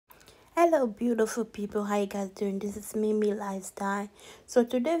Hello beautiful people, how you guys doing? This is Mimi Lifestyle. So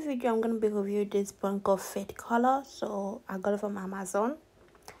today's video I'm gonna be reviewing this brand called Fade Color. So I got it from Amazon,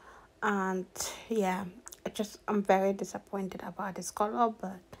 and yeah, I'm very disappointed about this color,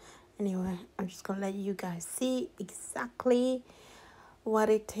 but anyway, I'm just gonna let you guys see exactly what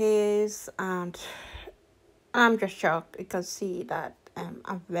it is, and I'm just shocked. You can see that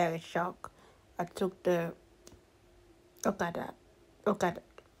I'm very shocked. I took the look at that, look at it.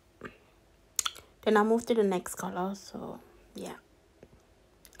 Then I moved to the next color. So yeah,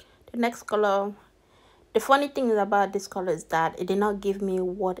 the next color, the funny thing is about this color is that it did not give me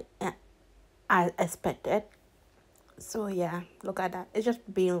what I expected. So yeah, look at that. It's just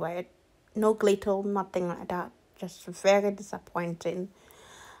being red, no glitter, nothing like that. Just very disappointing.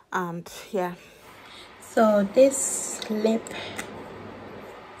 And yeah, so this lip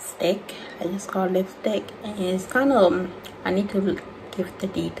stick, I just call lipstick, and it's kind of, I need to give the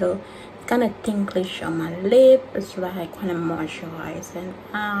detail. It's kind of tinklish on my lip. It's like kind of moisturizing,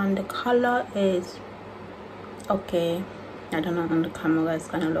 and the color is okay. I don't know, on the camera it's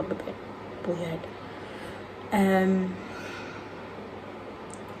gonna look a bit weird.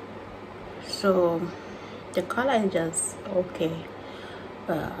 So the color is just okay,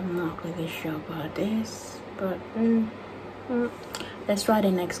 but I'm not really sure about this. But let's try the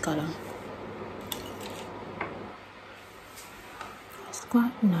next color. It's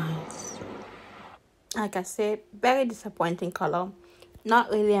quite nice. Like I said, very disappointing color.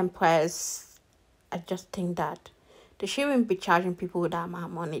 Not really impressed. I just think that they shouldn't be charging people that amount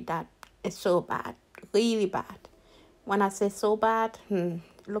of money. That is so bad, really bad. When I say so bad,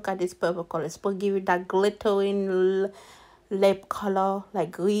 look at this purple color. It's supposed to give you that glittering lip color,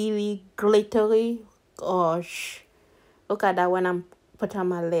 like really glittery. Gosh, look at that when I'm putting on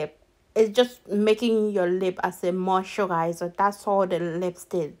my lip. It's just making your lip as a moisturizer. That's all the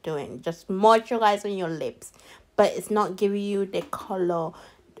lipstick is doing, just moisturizing your lips, but it's not giving you the color.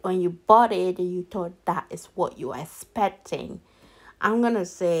 When you bought it, you thought that is what you were expecting. I'm gonna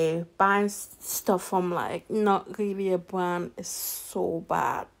say buying stuff from like not really a brand is so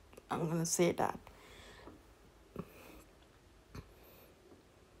bad. I'm gonna say that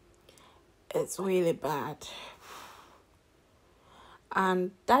it's really bad,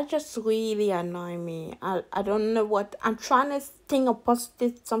 and that just really annoy me. I don't know what I'm trying to think of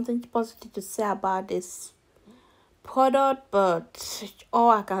something positive to say about this product, but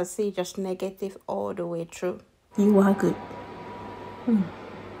all I can see just negative all the way through. You are good.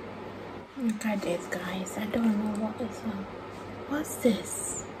 Look at this, guys. I don't know what is on. What's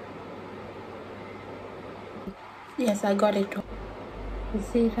this? Yes, I got it. You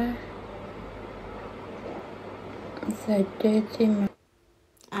see that? It's a dirty,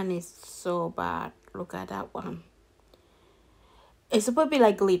 and it's so bad. Look at that one. It's supposed to be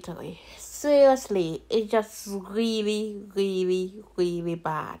like glittery. Seriously, it's just really, really, really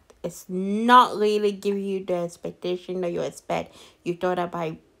bad. It's not really giving you the expectation that you expect. You thought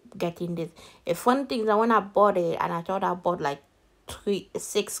about getting this. The funny thing is that when I bought it, and I thought I bought like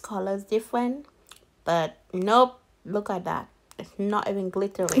 6 colors different, but nope. Look at that. It's not even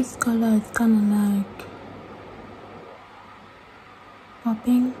glittery. This color is kind of like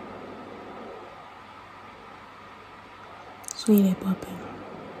popping. It's really popping.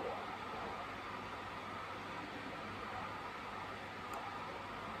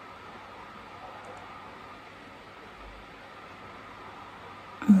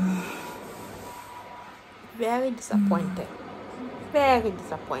 Very disappointed. Very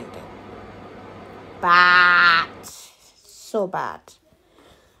disappointed. Bad. So bad.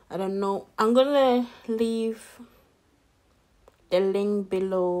 I don't know. I'm gonna leave the link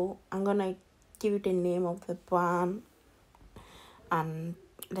below. I'm gonna give you the name of the brand and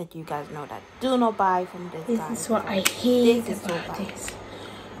let you guys know that do not buy from this guy. This is what I hate about this.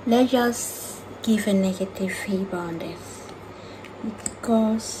 Let's just give a negative feedback on this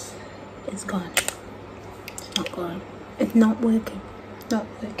because it's gone. It's not good. It's not working. Not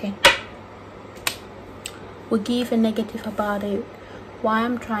working. We give a negative about it. Why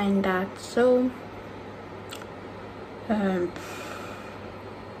I'm trying that? So I'm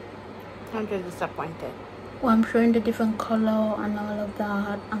just disappointed. Well, I'm showing the different color and all of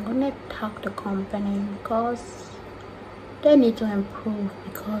that. I'm gonna tag the company because they need to improve,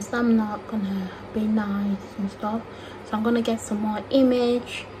 because I'm not gonna be nice and stuff. So I'm gonna get some more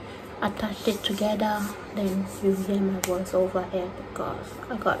image, attach it together, then you hear my voice over here because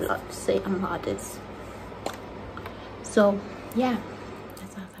I got a lot to say about this. So yeah,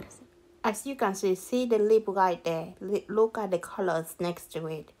 that's all I gotta say. As you can see the lip right there. Look at the colors next to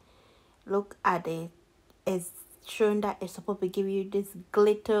it. Look at it. It's showing that it's supposed to give you this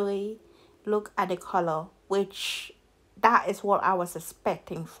glittery look at the color, which that is what I was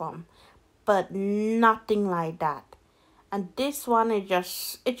expecting from, but nothing like that. And this one is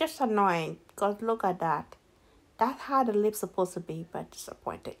just annoying because look at that. That's how the lips supposed to be, but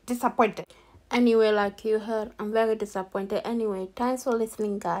disappointed. Anyway, like you heard, I'm very disappointed. Anyway, thanks for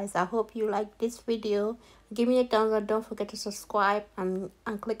listening, guys. I hope you like this video. Give me a thumbs up. Don't forget to subscribe and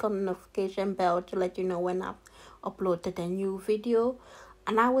click on the notification bell to let you know when I've uploaded a new video.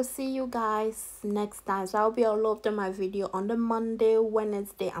 And I will see you guys next time. So I'll be uploading my video on the Monday,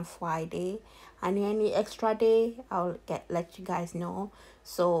 Wednesday, and Friday. And any extra day, I'll let you guys know.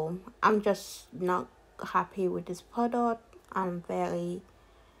 So I'm just not happy with this product. I'm very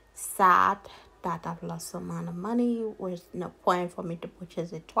sad that I've lost some amount of money. Was no point for me to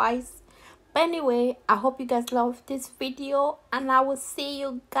purchase it twice. But anyway, I hope you guys love this video, and I will see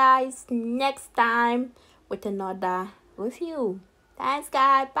you guys next time with another review. Thanks,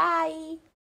 guys. Bye.